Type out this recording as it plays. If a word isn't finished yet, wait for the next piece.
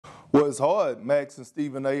Well, it's hard, Max and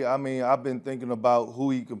Stephen A. I mean, I've been thinking about who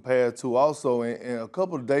he compared to also. And a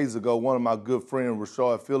couple of days ago, one of my good friends,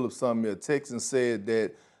 Rashard Phillips, sent me a text and said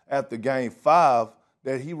that after Game 5,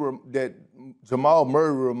 that Jamal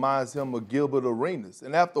Murray reminds him of Gilbert Arenas.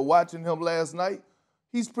 And after watching him last night,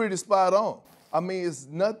 he's pretty spot on. I mean, it's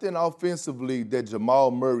nothing offensively that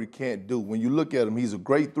Jamal Murray can't do. When you look at him, he's a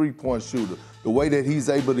great three-point shooter. The way that he's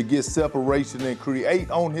able to get separation and create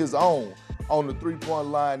on his own on the three-point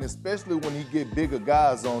line, especially when he get bigger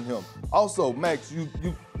guys on him. Also, Max,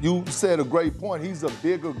 you said a great point. He's a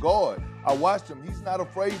bigger guard. I watched him. He's not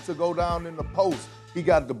afraid to go down in the post. He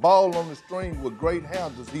got the ball on the string with great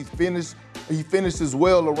handles. He finishes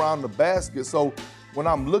well around the basket. So when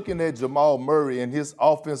I'm looking at Jamal Murray and his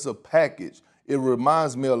offensive package, it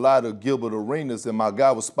reminds me a lot of Gilbert Arenas, and my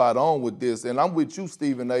guy was spot on with this. And I'm with you,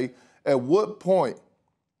 Stephen A. At what point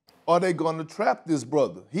are they going to trap this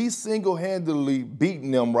brother? He's single-handedly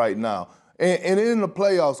beating them right now. And in the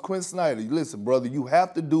playoffs, Quinn Snyder, listen, brother, you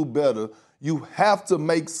have to do better. You have to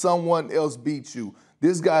make someone else beat you.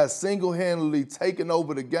 This guy is single-handedly taking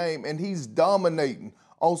over the game, and he's dominating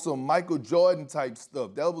on some Michael Jordan-type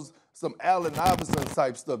stuff. That was some Allen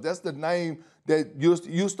Iverson-type stuff. That's the name that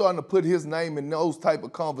you're starting to put his name in those type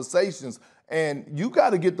of conversations, and you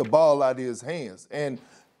got to get the ball out of his hands. And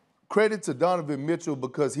credit to Donovan Mitchell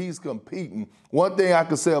because he's competing. One thing I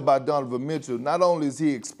can say about Donovan Mitchell, not only is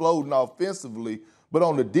he exploding offensively, but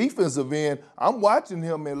on the defensive end, I'm watching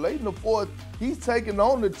him, and late in the fourth, he's taking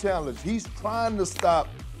on the challenge. He's trying to stop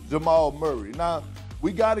Jamal Murray. Now,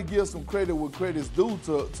 we got to give some credit where credit's due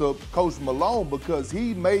to Coach Malone because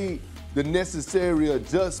he made the necessary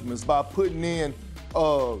adjustments by putting in,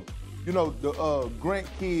 the Grant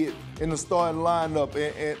kid in the starting lineup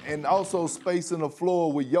and also spacing the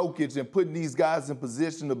floor with Jokic and putting these guys in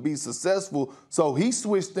position to be successful. So he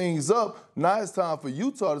switched things up. Now it's time for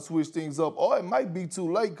Utah to switch things up, or it might be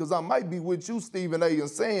too late because I might be with you, Stephen A., and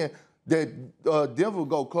saying that Denver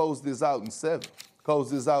go close this out in 7.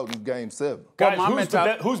 Close this out in Game 7. Guys,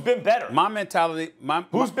 who's been better?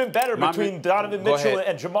 Who's been better between Donovan Mitchell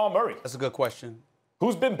and Jamal Murray? That's a good question.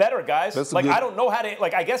 Who's been better, guys? I don't know how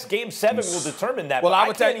to. I guess Game 7 will determine that. Well, but I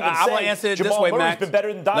would tell you. I will answer it Jamal this way, Murray's Max. been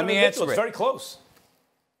better than Donovan Mitchell. It's very close.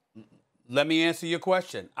 Let me answer your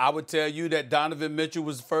question. I would tell you that Donovan Mitchell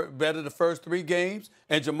was better the first 3 games,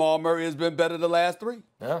 and Jamal Murray has been better the last 3.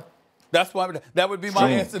 Yeah. That would be my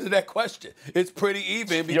answer to that question. It's pretty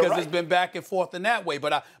even because it's been back and forth in that way.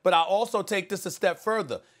 But I also take this a step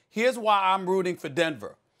further. Here's why I'm rooting for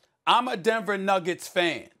Denver. I'm a Denver Nuggets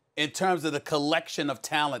fan in terms of the collection of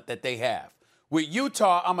talent that they have. With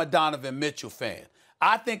Utah, I'm a Donovan Mitchell fan.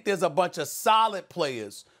 I think there's a bunch of solid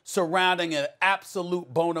players surrounding an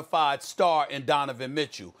absolute bona fide star in Donovan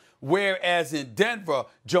Mitchell. Whereas in Denver,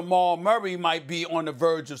 Jamal Murray might be on the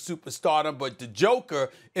verge of superstardom, but the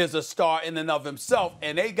Joker is a star in and of himself,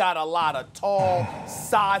 and they got a lot of tall,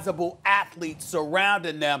 sizable athletes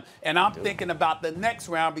surrounding them. And I'm thinking about the next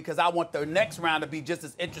round because I want the next round to be just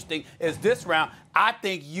as interesting as this round. I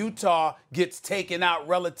think Utah gets taken out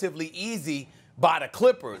relatively easy by the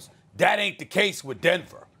Clippers. That ain't the case with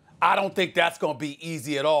Denver. I don't think that's going to be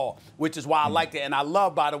easy at all, which is why I like it. And I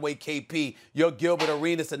love, by the way, KP, your Gilbert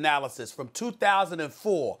Arenas analysis. From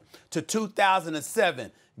 2004 to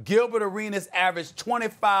 2007, Gilbert Arenas averaged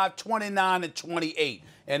 25, 29, and 28.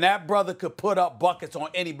 And that brother could put up buckets on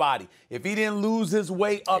anybody. If he didn't lose his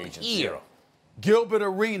way up here, Gilbert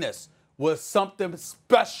Arenas was something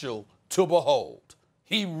special to behold.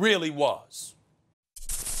 He really was.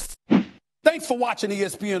 Thanks for watching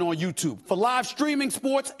ESPN on YouTube. For live streaming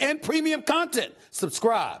sports and premium content,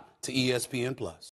 subscribe to ESPN+.